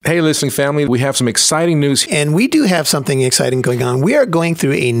Hey, listening family, we have some exciting news. And we do have something exciting going on. We are going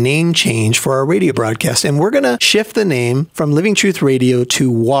through a name change for our radio broadcast, and we're going to shift the name from Living Truth Radio to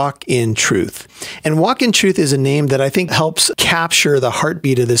Walk in Truth. And Walk in Truth is a name that I think helps capture the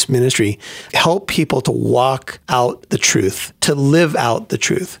heartbeat of this ministry, help people to walk out the truth, to live out the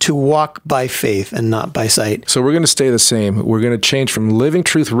truth, to walk by faith and not by sight. So we're going to stay the same. We're going to change from Living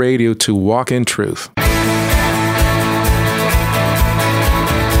Truth Radio to Walk in Truth.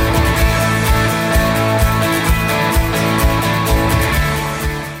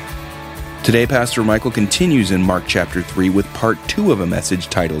 Today, Pastor Michael continues in Mark chapter 3 with part 2 of a message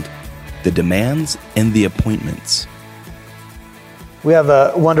titled, The Demands and the Appointments. We have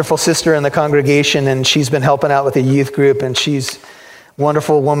a wonderful sister in the congregation, and she's been helping out with a youth group, and she's a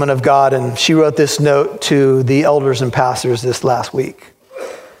wonderful woman of God, and she wrote this note to the elders and pastors this last week.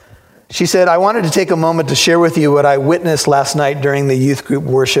 She said, I wanted to take a moment to share with you what I witnessed last night during the youth group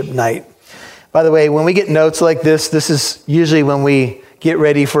worship night. By the way, when we get notes like this is usually when we get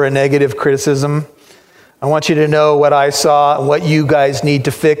ready for a negative criticism. I want you to know what I saw and what you guys need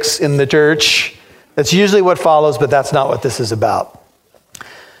to fix in the church. That's usually what follows, but that's not what this is about.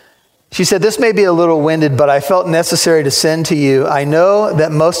 She said, this may be a little winded, but I felt necessary to send to you. I know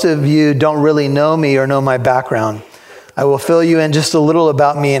that most of you don't really know me or know my background. I will fill you in just a little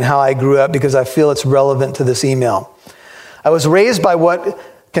about me and how I grew up because I feel it's relevant to this email. I was raised by what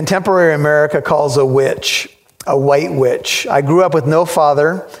contemporary America calls a witch. A white witch. I grew up with no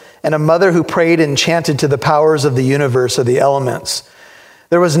father and a mother who prayed and chanted to the powers of the universe or the elements.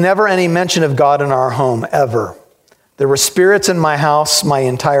 There was never any mention of God in our home, ever. There were spirits in my house my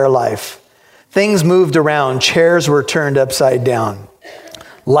entire life. Things moved around. Chairs were turned upside down.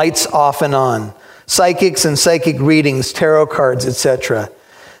 Lights off and on. Psychics and psychic readings, tarot cards, etc.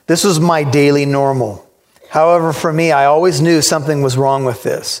 This was my daily normal. However, for me, I always knew something was wrong with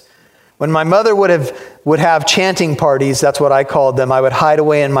this. When my mother would have chanting parties, that's what I called them, I would hide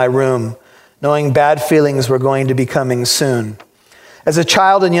away in my room, knowing bad feelings were going to be coming soon. As a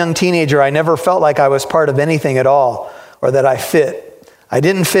child and young teenager, I never felt like I was part of anything at all, or that I fit. I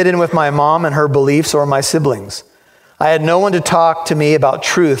didn't fit in with my mom and her beliefs or my siblings. I had no one to talk to me about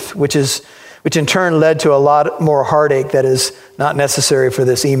truth, which in turn led to a lot more heartache that is not necessary for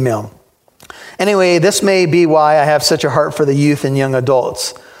this email. Anyway, this may be why I have such a heart for the youth and young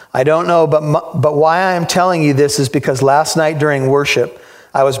adults. I don't know, but why I am telling you this is because last night during worship,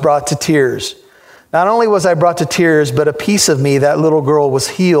 I was brought to tears. Not only was I brought to tears, but a piece of me, that little girl, was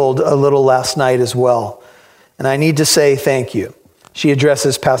healed a little last night as well. And I need to say thank you. She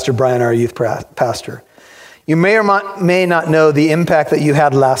addresses Pastor Brian, our youth pastor. You may or may not know the impact that you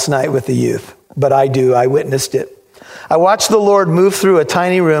had last night with the youth, but I do. I witnessed it. I watched the Lord move through a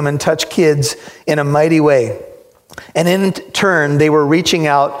tiny room and touch kids in a mighty way. And in turn, they were reaching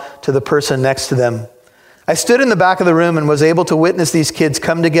out to the person next to them. I stood in the back of the room and was able to witness these kids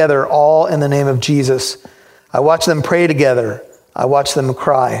come together all in the name of Jesus. I watched them pray together. I watched them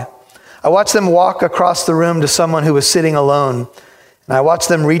cry. I watched them walk across the room to someone who was sitting alone. And I watched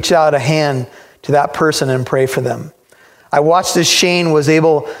them reach out a hand to that person and pray for them. I watched as Shane was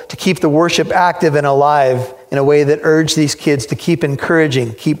able to keep the worship active and alive in a way that urged these kids to keep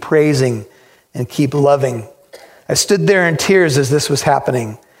encouraging, keep praising, and keep loving. I stood there in tears as this was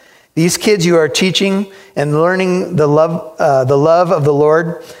happening. These kids you are teaching and learning the love of the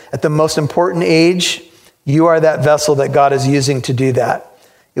Lord at the most important age, you are that vessel that God is using to do that.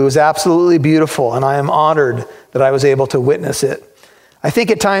 It was absolutely beautiful, and I am honored that I was able to witness it. I think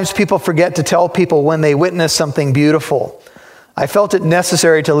at times people forget to tell people when they witness something beautiful. I felt it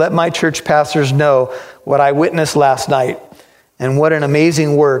necessary to let my church pastors know what I witnessed last night and what an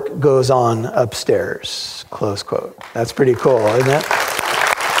amazing work goes on upstairs. Close quote. That's pretty cool, isn't it?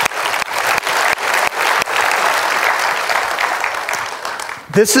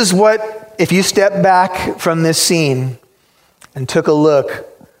 This is what, if you step back from this scene and took a look,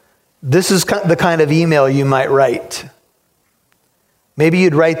 this is the kind of email you might write. Maybe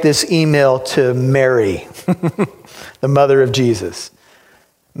you'd write this email to Mary, the mother of Jesus.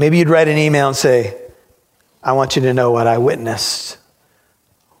 Maybe you'd write an email and say, I want you to know what I witnessed,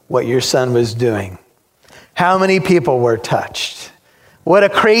 what your son was doing. How many people were touched? What a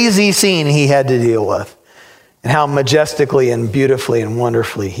crazy scene he had to deal with. And how majestically and beautifully and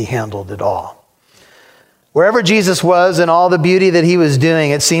wonderfully he handled it all. Wherever Jesus was and all the beauty that he was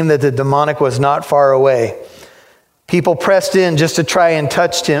doing, it seemed that the demonic was not far away. People pressed in just to try and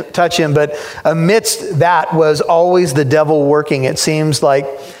touch him, but amidst that was always the devil working. It seems like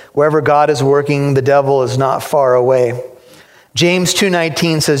wherever God is working, the devil is not far away. James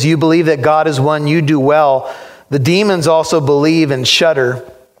 2:19 says, you believe that God is one, you do well. The demons also believe and shudder.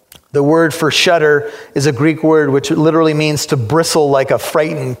 The word for shudder is a Greek word which literally means to bristle like a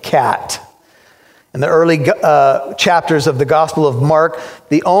frightened cat. In the early chapters of the Gospel of Mark,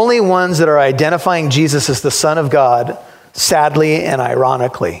 the only ones that are identifying Jesus as the Son of God, sadly and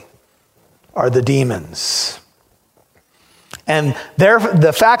ironically, are the demons. And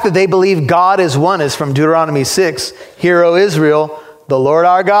the fact that they believe God is one is from Deuteronomy 6. Hear, O Israel, the Lord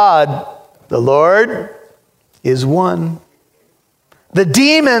our God, the Lord is one. The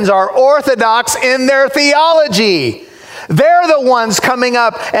demons are orthodox in their theology. They're the ones coming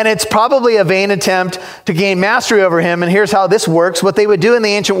up, and it's probably a vain attempt to gain mastery over him. And here's how this works. What they would do in the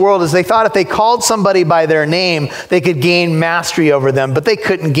ancient world is they thought if they called somebody by their name, they could gain mastery over them, but they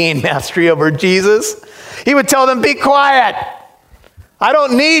couldn't gain mastery over Jesus. He would tell them, be quiet. I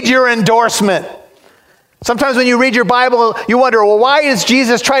don't need your endorsement. Sometimes when you read your Bible, you wonder, well, why does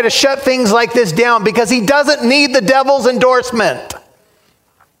Jesus try to shut things like this down? Because he doesn't need the devil's endorsement.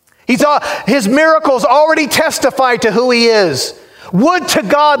 His miracles already testify to who he is. Would to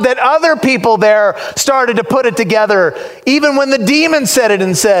God that other people there started to put it together, even when the demon said it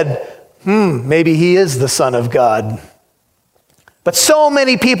and said, maybe he is the Son of God. But so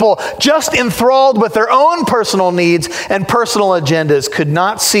many people, just enthralled with their own personal needs and personal agendas, could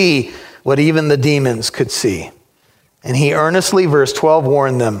not see what even the demons could see. And he earnestly, verse 12,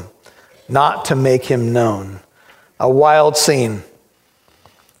 warned them not to make him known. A wild scene.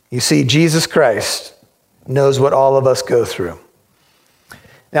 You see, Jesus Christ knows what all of us go through.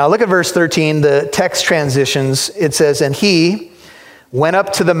 Now look at verse 13, the text transitions. It says, and he went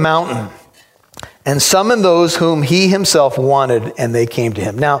up to the mountain and summoned those whom he himself wanted, and they came to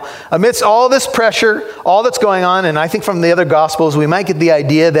him. Now, amidst all this pressure, all that's going on, and I think from the other Gospels, we might get the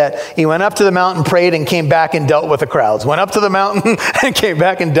idea that he went up to the mountain, prayed, and came back and dealt with the crowds. Went up to the mountain and came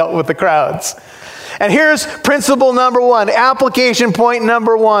back and dealt with the crowds. And here's principle number one, application point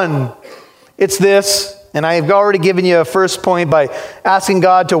number one. It's this, and I've already given you a first point by asking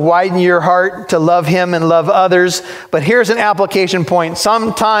God to widen your heart to love him and love others. But here's an application point.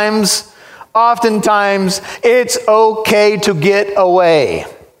 Sometimes, oftentimes, it's okay to get away.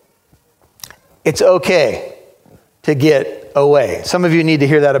 It's okay to get away. Some of you need to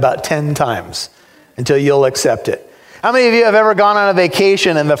hear that about 10 times until you'll accept it. How many of you have ever gone on a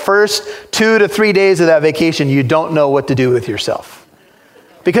vacation and the first 2 to 3 days of that vacation, you don't know what to do with yourself?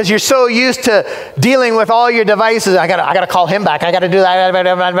 Because you're so used to dealing with all your devices. I gotta call him back. I gotta do that.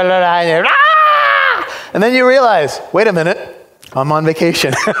 And then you realize, wait a minute, I'm on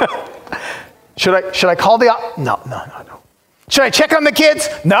vacation. Should I call the... No. Should I check on the kids?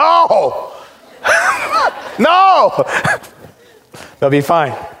 No. No. They'll be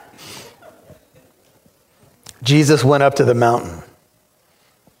fine. Jesus went up to the mountain.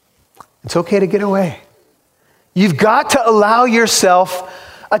 It's okay to get away. You've got to allow yourself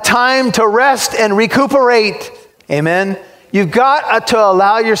a time to rest and recuperate. Amen. You've got to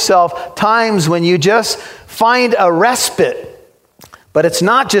allow yourself times when you just find a respite. But it's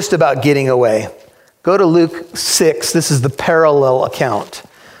not just about getting away. Go to Luke 6. This is the parallel account.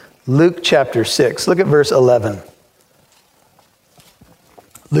 Luke chapter 6. Look at verse 11.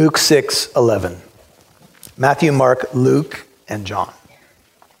 Luke 6:11. Matthew, Mark, Luke, and John.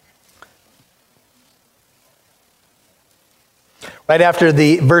 Right after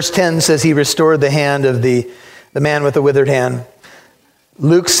the verse 10 says he restored the hand of the man with the withered hand.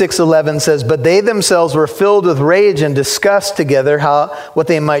 Luke 6:11 says, but they themselves were filled with rage and discussed together what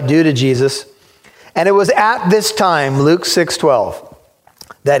they might do to Jesus. And it was at this time, Luke 6:12,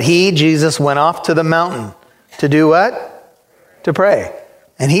 that he, Jesus, went off to the mountain to do what? To pray.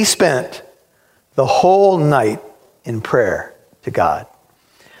 And he spent the whole night in prayer to God.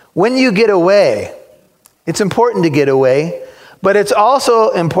 When you get away, it's important to get away, but it's also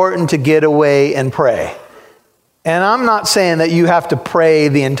important to get away and pray. And I'm not saying that you have to pray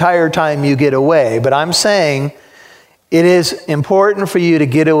the entire time you get away, but I'm saying it is important for you to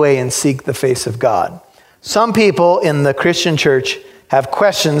get away and seek the face of God. Some people in the Christian church have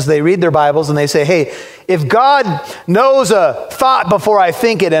questions. They read their Bibles and they say, hey, if God knows a thought before I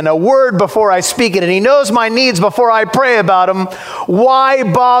think it and a word before I speak it, and he knows my needs before I pray about them, why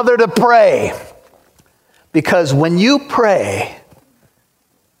bother to pray? Because when you pray,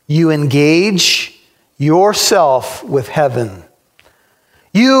 you engage yourself with heaven.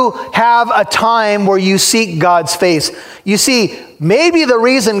 You have a time where you seek God's face. You see, maybe the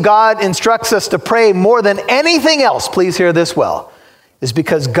reason God instructs us to pray more than anything else, please hear this well, is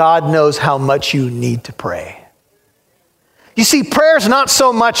because God knows how much you need to pray. You see, prayer's not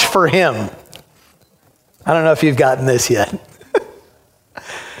so much for him. I don't know if you've gotten this yet.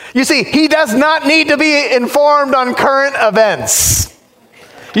 You see, he does not need to be informed on current events.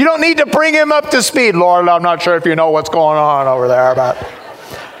 You don't need to bring him up to speed. Lord, I'm not sure if you know what's going on over there, but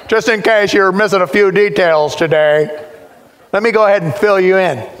just in case you're missing a few details today, let me go ahead and fill you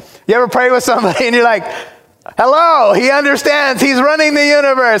in. You ever pray with somebody and you're like, hello, he understands, he's running the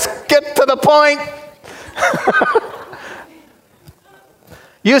universe. Get to the point.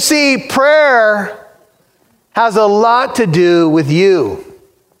 You see, prayer has a lot to do with you.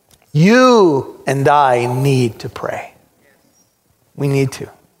 You and I need to pray. We need to.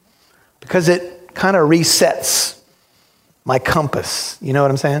 Because it kind of resets my compass. You know what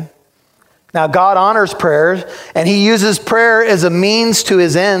I'm saying? Now, God honors prayer, and he uses prayer as a means to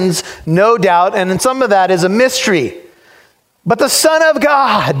his ends, no doubt, and some of that is a mystery. But the Son of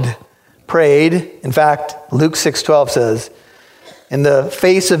God prayed. In fact, Luke 6:12 says, in the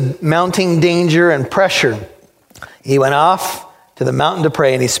face of mounting danger and pressure, he went off to the mountain to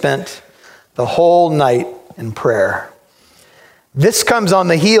pray, and he spent the whole night in prayer. This comes on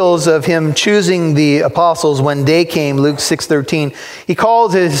the heels of him choosing the apostles when day came, Luke 6:13. He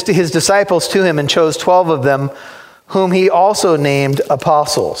called his disciples to him and chose 12 of them, whom he also named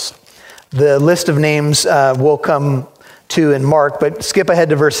apostles. The list of names will come to in Mark, but skip ahead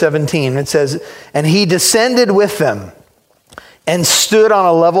to verse 17. It says, and he descended with them and stood on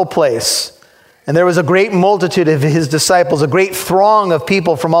a level place. And there was a great multitude of his disciples, a great throng of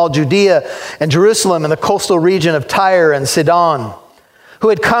people from all Judea and Jerusalem and the coastal region of Tyre and Sidon, who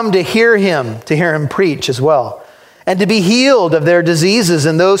had come to hear him preach as well, and to be healed of their diseases.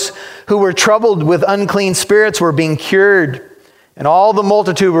 And those who were troubled with unclean spirits were being cured. And all the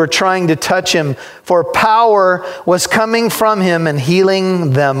multitude were trying to touch him, for power was coming from him and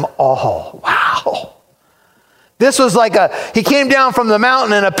healing them all. Wow. This was like he came down from the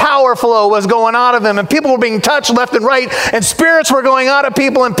mountain and a power flow was going out of him, and people were being touched left and right, and spirits were going out of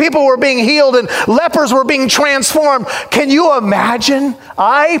people, and people were being healed, and lepers were being transformed. Can you imagine?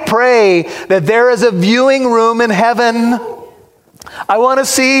 I pray that there is a viewing room in heaven. I want to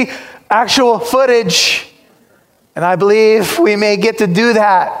see actual footage, and I believe we may get to do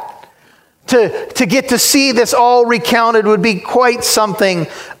that. To get to see this all recounted would be quite something.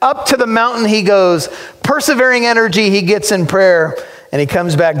 Up to the mountain he goes. Persevering energy he gets in prayer. And he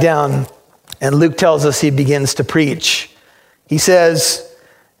comes back down. And Luke tells us he begins to preach. He says,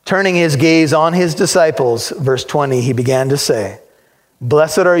 turning his gaze on his disciples, verse 20, he began to say,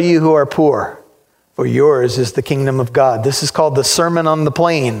 blessed are you who are poor, for yours is the kingdom of God. This is called the Sermon on the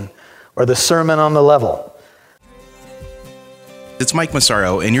Plain, or the Sermon on the Level. It's Mike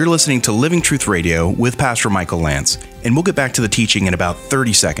Massaro, and you're listening to Living Truth Radio with Pastor Michael Lance. And we'll get back to the teaching in about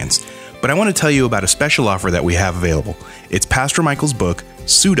 30 seconds. But I want to tell you about a special offer that we have available. It's Pastor Michael's book,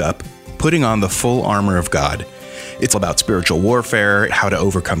 Suit Up, Putting on the Full Armor of God. It's about spiritual warfare, how to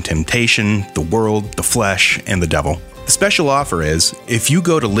overcome temptation, the world, the flesh, and the devil. The special offer is, if you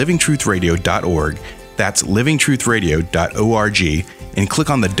go to livingtruthradio.org, that's livingtruthradio.org, and click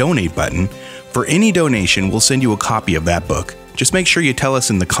on the donate button, for any donation, we'll send you a copy of that book. Just make sure you tell us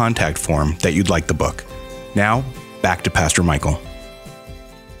in the contact form that you'd like the book. Now, back to Pastor Michael.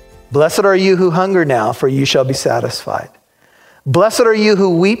 Blessed are you who hunger now, for you shall be satisfied. Blessed are you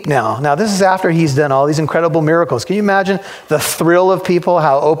who weep now. Now, this is after he's done all these incredible miracles. Can you imagine the thrill of people,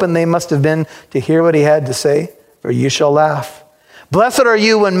 how open they must have been to hear what he had to say? For you shall laugh. Blessed are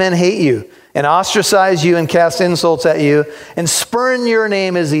you when men hate you and ostracize you and cast insults at you and spurn your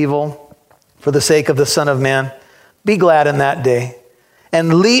name as evil for the sake of the Son of Man. Be glad in that day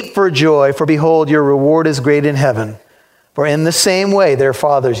and leap for joy, for behold, your reward is great in heaven. For in the same way their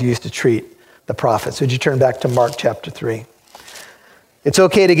fathers used to treat the prophets. Would you turn back to Mark chapter 3? It's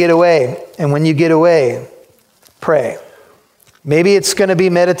okay to get away. And when you get away, pray. Maybe it's going to be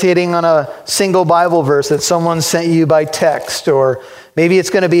meditating on a single Bible verse that someone sent you by text, or maybe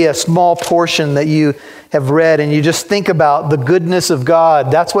it's going to be a small portion that you have read and you just think about the goodness of God.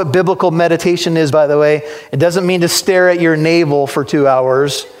 That's what biblical meditation is, by the way. It doesn't mean to stare at your navel for 2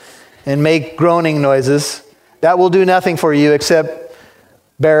 hours and make groaning noises. That will do nothing for you except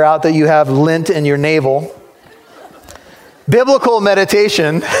bear out that you have lint in your navel. Biblical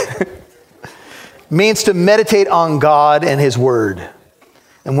meditation means to meditate on God and his word.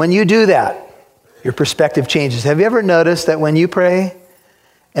 And when you do that, your perspective changes. Have you ever noticed that when you pray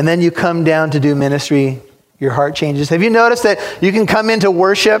and then you come down to do ministry, your heart changes? Have you noticed that you can come into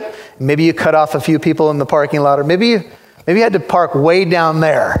worship, maybe you cut off a few people in the parking lot, or maybe you had to park way down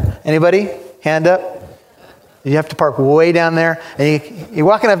there. Anybody? Hand up. You have to park way down there, and you're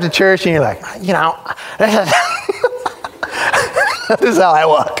walking up to church and you're like, this is how I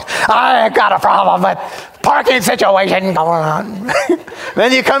walk. I got a problem with parking situation going on.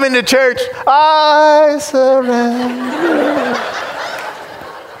 Then you come into church, I surrender.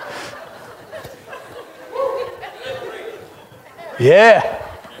 Yeah.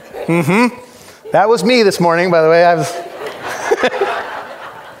 That was me this morning, by the way.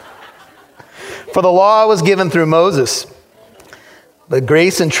 For the law was given through Moses, but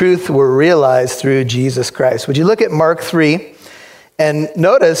grace and truth were realized through Jesus Christ. Would you look at Mark 3 and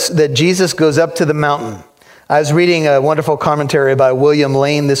notice that Jesus goes up to the mountain? I was reading a wonderful commentary by William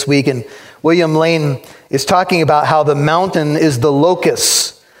Lane this week, and William Lane is talking about how the mountain is the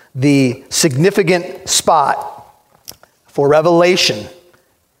locus, the significant spot for revelation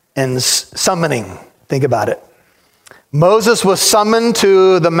and summoning. Think about it. Moses was summoned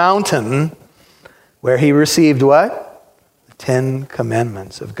to the mountain where he received what? The 10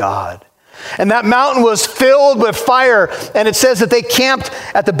 Commandments of God. And that mountain was filled with fire. And it says that they camped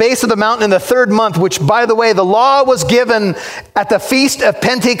at the base of the mountain in the 3rd month, which, by the way, the law was given at the Feast of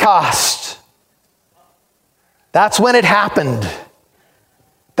Pentecost. That's when it happened.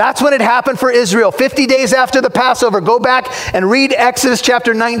 That's when it happened for Israel. 50 days after the Passover. Go back and read Exodus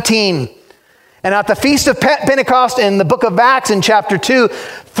chapter 19. And at the Feast of Pentecost in the book of Acts in chapter 2,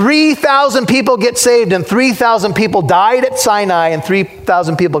 3,000 people get saved, and 3,000 people died at Sinai, and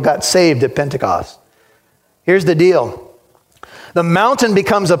 3,000 people got saved at Pentecost. Here's the deal. The mountain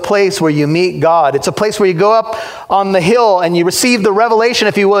becomes a place where you meet God. It's a place where you go up on the hill and you receive the revelation,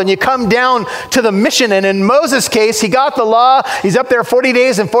 if you will, and you come down to the mission. And in Moses' case, he got the law. He's up there 40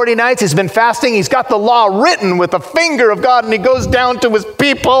 days and 40 nights. He's been fasting. He's got the law written with the finger of God, and he goes down to his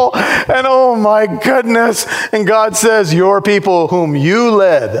people. And oh my goodness. And God says, your people whom you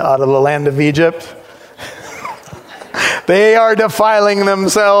led out of the land of Egypt, they are defiling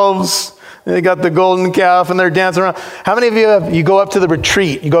themselves. They got the golden calf and they're dancing around. How many of you go up to the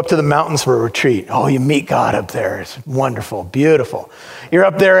retreat? You go up to the mountains for a retreat. Oh, you meet God up there. It's wonderful, beautiful. You're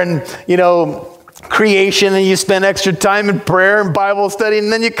up there in, creation, and you spend extra time in prayer and Bible study,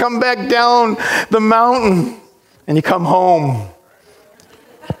 and then you come back down the mountain and you come home.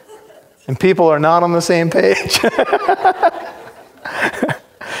 And people are not on the same page.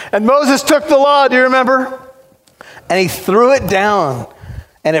 And Moses took the law, do you remember? And he threw it down.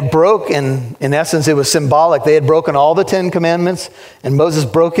 And it broke, and in essence, it was symbolic. They had broken all the 10 Commandments, and Moses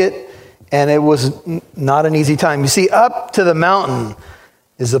broke it, and it was not an easy time. You see, up to the mountain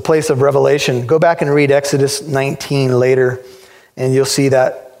is the place of revelation. Go back and read Exodus 19 later, and you'll see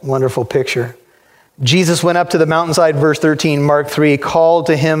that wonderful picture. Jesus went up to the mountainside, verse 13, Mark 3, called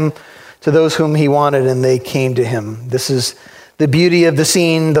to him to those whom he wanted, and they came to him. This is the beauty of the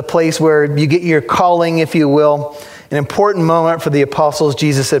scene, the place where you get your calling, if you will. An important moment for the apostles.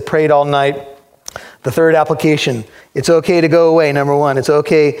 Jesus had prayed all night. The third application, it's okay to go away. Number 1, it's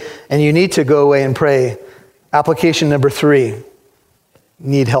okay, and you need to go away and pray. Application number 3,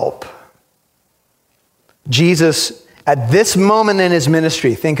 need help. Jesus, at this moment in his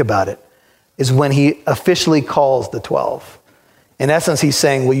ministry, think about it, is when he officially calls the 12. In essence, he's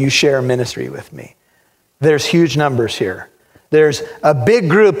saying, will you share ministry with me? There's huge numbers here. There's a big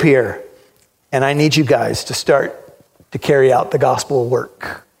group here, and I need you guys to start to carry out the gospel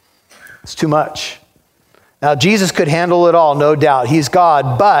work. It's too much. Now, Jesus could handle it all, no doubt. He's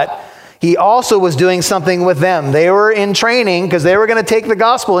God, but he also was doing something with them. They were in training because they were going to take the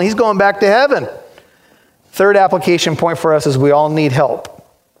gospel, and he's going back to heaven. Third application point for us is we all need help.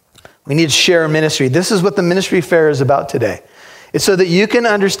 We need to share ministry. This is what the ministry fair is about today. It's so that you can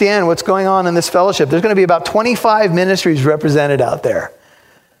understand what's going on in this fellowship. There's going to be about 25 ministries represented out there.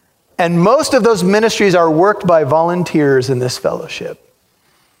 And most of those ministries are worked by volunteers in this fellowship.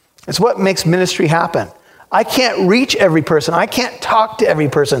 It's what makes ministry happen. I can't reach every person. I can't talk to every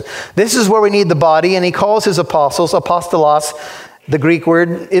person. This is where we need the body, and he calls his apostles, apostolos, the Greek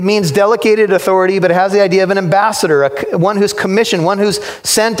word. It means delegated authority, but it has the idea of an ambassador, one who's commissioned, one who's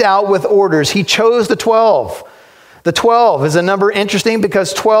sent out with orders. He chose the 12. The 12 is a number interesting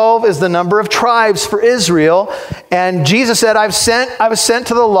because 12 is the number of tribes for Israel. And Jesus said, I was sent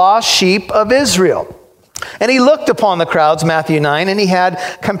to the lost sheep of Israel. And he looked upon the crowds, Matthew 9, and he had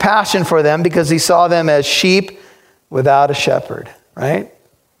compassion for them because he saw them as sheep without a shepherd, right?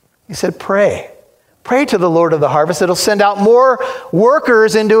 He said, pray. Pray to the Lord of the harvest. It'll send out more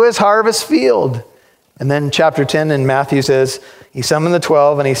workers into his harvest field. And then chapter 10 in Matthew says, he summoned the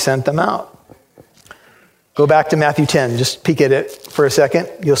 12 and he sent them out. Go back to Matthew 10. Just peek at it for a second.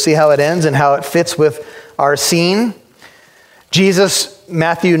 You'll see how it ends and how it fits with our scene. Jesus,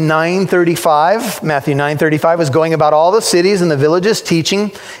 Matthew 9:35 was going about all the cities and the villages,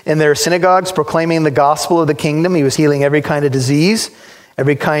 teaching in their synagogues, proclaiming the gospel of the kingdom. He was healing every kind of disease,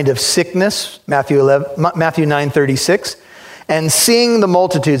 every kind of sickness, Matthew 9:36. And seeing the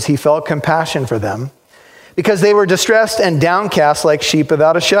multitudes, he felt compassion for them because they were distressed and downcast like sheep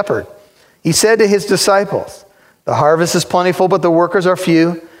without a shepherd. He said to his disciples, The harvest is plentiful, but the workers are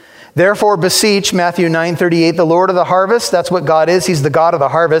few. Therefore beseech, Matthew 9:38, the Lord of the harvest, that's what God is, he's the God of the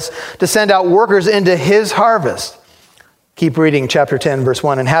harvest, to send out workers into his harvest. Keep reading chapter 10, verse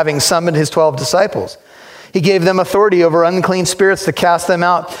 1. And having summoned his 12 disciples, he gave them authority over unclean spirits to cast them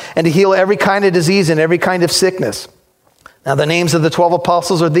out and to heal every kind of disease and every kind of sickness. Now the names of the 12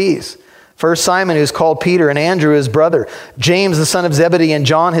 apostles are these. First Simon, who's called Peter, and Andrew his brother, James the son of Zebedee, and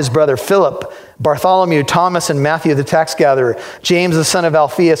John his brother, Philip, Bartholomew, Thomas, and Matthew the tax gatherer, James the son of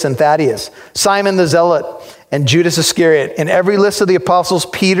Alphaeus and Thaddeus, Simon the zealot, and Judas Iscariot. In every list of the apostles,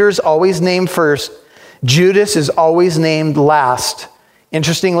 Peter's always named first. Judas is always named last.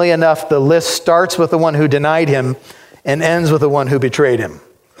 Interestingly enough, the list starts with the one who denied him and ends with the one who betrayed him.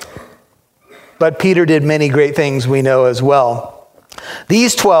 But Peter did many great things we know as well.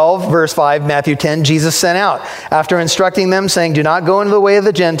 These 12, verse 5, Matthew 10, Jesus sent out after instructing them, saying, do not go into the way of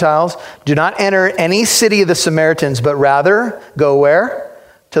the Gentiles. Do not enter any city of the Samaritans, but rather go where?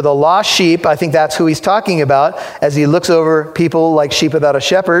 To the lost sheep. I think that's who he's talking about as he looks over people like sheep without a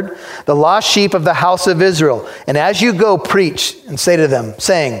shepherd. The lost sheep of the house of Israel. And as you go, preach and say to them,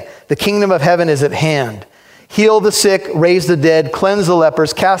 saying, the kingdom of heaven is at hand. Heal the sick, raise the dead, cleanse the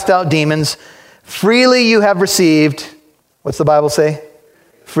lepers, cast out demons. Freely you have received. What's the Bible say?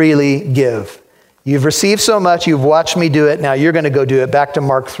 Freely give. You've received so much, you've watched me do it, now you're going to go do it. Back to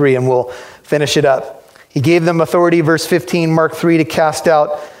Mark 3 and we'll finish it up. He gave them authority, verse 15, Mark 3, to cast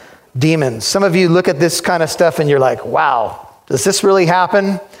out demons. Some of you look at this kind of stuff and you're like, wow, does this really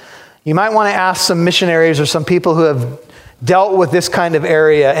happen? You might want to ask some missionaries or some people who have dealt with this kind of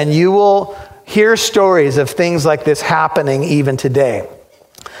area, and you will hear stories of things like this happening even today.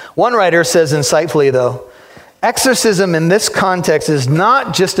 One writer says insightfully, though, exorcism in this context is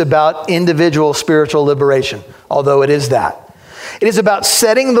not just about individual spiritual liberation, although it is that. It is about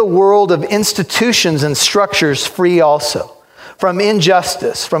setting the world of institutions and structures free also, from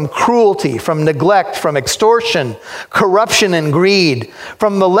injustice, from cruelty, from neglect, from extortion, corruption, and greed,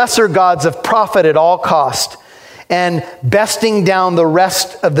 from the lesser gods of profit at all cost, and besting down the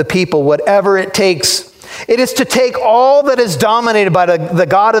rest of the people, whatever it takes. It is to take all that is dominated by the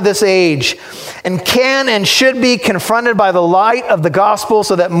God of this age and can and should be confronted by the light of the gospel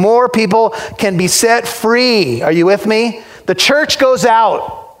so that more people can be set free. Are you with me? The church goes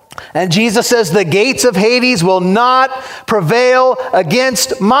out, and Jesus says the gates of Hades will not prevail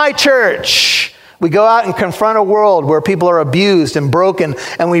against my church. We go out and confront a world where people are abused and broken,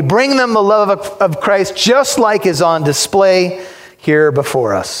 and we bring them the love of Christ just like is on display here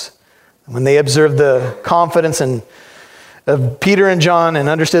before us. When they observed the confidence of Peter and John and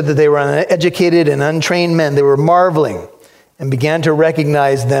understood that they were uneducated and untrained men, they were marveling and began to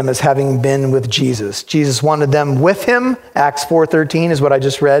recognize them as having been with Jesus. Jesus wanted them with him. Acts 4:13 is what I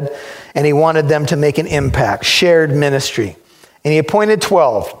just read. And he wanted them to make an impact, shared ministry. And he appointed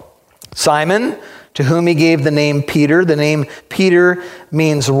 12. Simon, to whom he gave the name Peter. The name Peter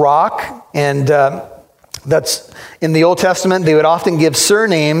means rock. And that's in the Old Testament, they would often give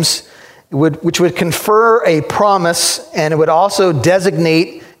surnames which would confer a promise, and it would also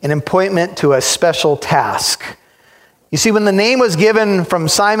designate an appointment to a special task. You see, when the name was given from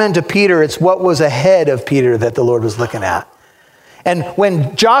Simon to Peter, it's what was ahead of Peter that the Lord was looking at. And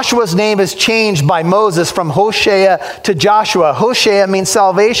when Joshua's name is changed by Moses from Hosea to Joshua, Hosea means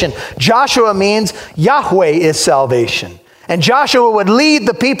salvation. Joshua means Yahweh is salvation. And Joshua would lead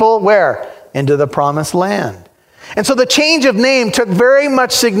the people where? Into the promised land. And so the change of name took very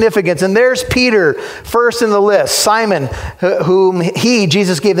much significance. And there's Peter first in the list. Simon, whom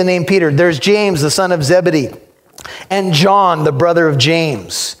Jesus gave the name Peter. There's James, the son of Zebedee. And John, the brother of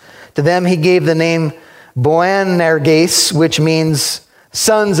James. To them he gave the name Boanerges, which means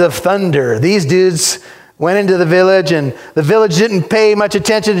sons of thunder. These dudes went into the village, and the village didn't pay much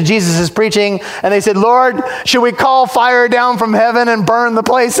attention to Jesus' preaching. And they said, Lord, should we call fire down from heaven and burn the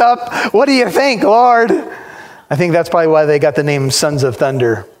place up? What do you think, Lord? I think that's probably why they got the name Sons of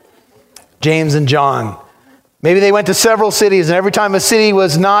Thunder. James and John. Maybe they went to several cities, and every time a city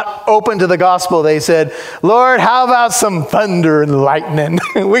was not open to the gospel, they said, Lord, how about some thunder and lightning?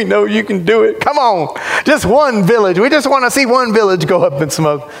 We know you can do it. Come on. Just one village. We just want to see one village go up in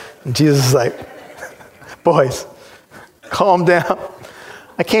smoke. And Jesus is like, boys, calm down.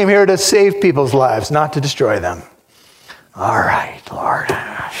 I came here to save people's lives, not to destroy them. All right, Lord.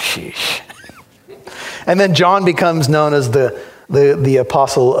 Sheesh. And then John becomes known as the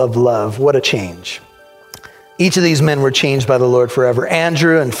apostle of love. What a change. Each of these men were changed by the Lord forever.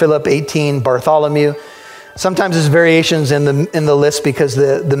 Andrew and Philip, 18, Bartholomew. Sometimes there's variations in the list because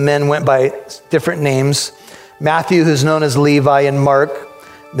the men went by different names. Matthew, who's known as Levi, and Mark.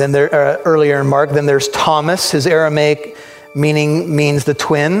 Then earlier in Mark, then there's Thomas. His Aramaic means the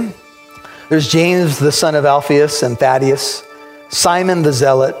twin. There's James, the son of Alphaeus and Thaddeus, Simon the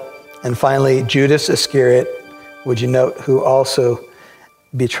Zealot, and finally Judas Iscariot, would you note, who also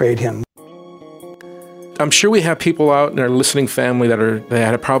betrayed him. I'm sure we have people out in our listening family that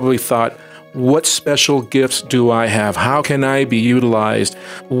have probably thought, what special gifts do I have? How can I be utilized?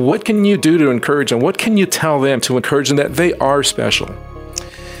 What can you do to encourage them? What can you tell them to encourage them that they are special?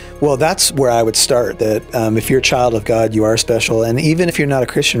 Well, that's where I would start, that if you're a child of God, you are special. And even if you're not a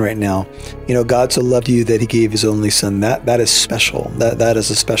Christian right now, God so loved you that he gave his only son. That is special. That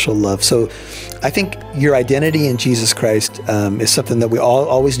is a special love. So I think your identity in Jesus Christ is something that we all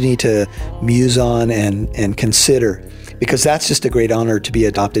always need to muse on and consider, because that's just a great honor to be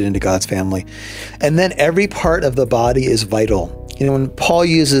adopted into God's family. And then every part of the body is vital. When Paul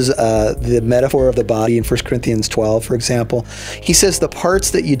uses the metaphor of the body in 1 Corinthians 12, for example, he says the parts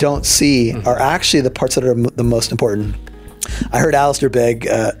that you don't see are actually the parts that are the most important. I heard Alistair Begg,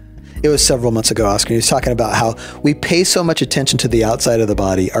 it was several months ago, Oscar, he was talking about how we pay so much attention to the outside of the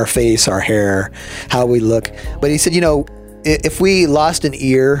body, our face, our hair, how we look. But he said, if we lost an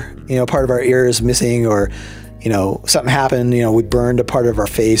ear, part of our ear is missing, or something happened, we burned a part of our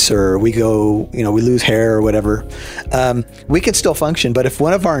face, or we lose hair or whatever, we can still function. But if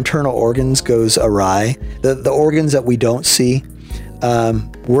one of our internal organs goes awry, the organs that we don't see,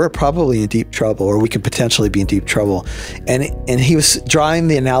 we're probably in deep trouble, or we could potentially be in deep trouble. And he was drawing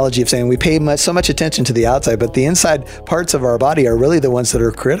the analogy of saying we pay so much attention to the outside, but the inside parts of our body are really the ones that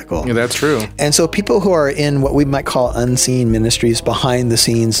are critical. Yeah, that's true. And so people who are in what we might call unseen ministries, behind the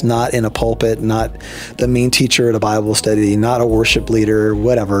scenes, not in a pulpit, not the main teacher at a Bible study, not a worship leader,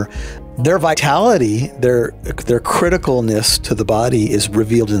 whatever, their vitality, their criticalness to the body is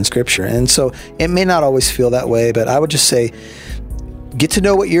revealed in Scripture. And so it may not always feel that way, but I would just say, get to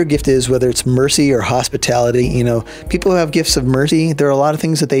know what your gift is, whether it's mercy or hospitality. People who have gifts of mercy, there are a lot of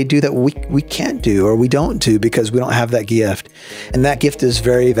things that they do that we can't do, or we don't do, because we don't have that gift. And that gift is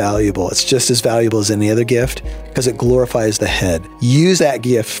very valuable. It's just as valuable as any other gift, because it glorifies the head. Use that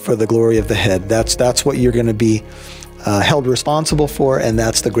gift for the glory of the head. That's what you're going to be held responsible for, and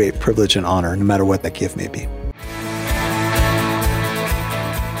that's the great privilege and honor, no matter what that gift may be.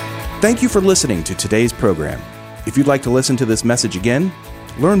 Thank you for listening to today's program. If you'd like to listen to this message again,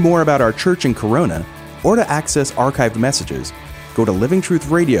 learn more about our church in Corona, or to access archived messages, go to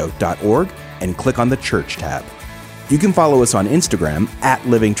livingtruthradio.org and click on the Church tab. You can follow us on Instagram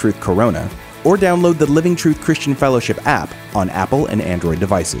 @LivingTruthCorona, or download the Living Truth Christian Fellowship app on Apple and Android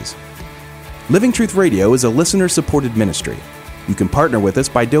devices. Living Truth Radio is a listener-supported ministry. You can partner with us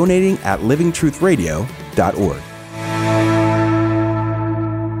by donating at livingtruthradio.org.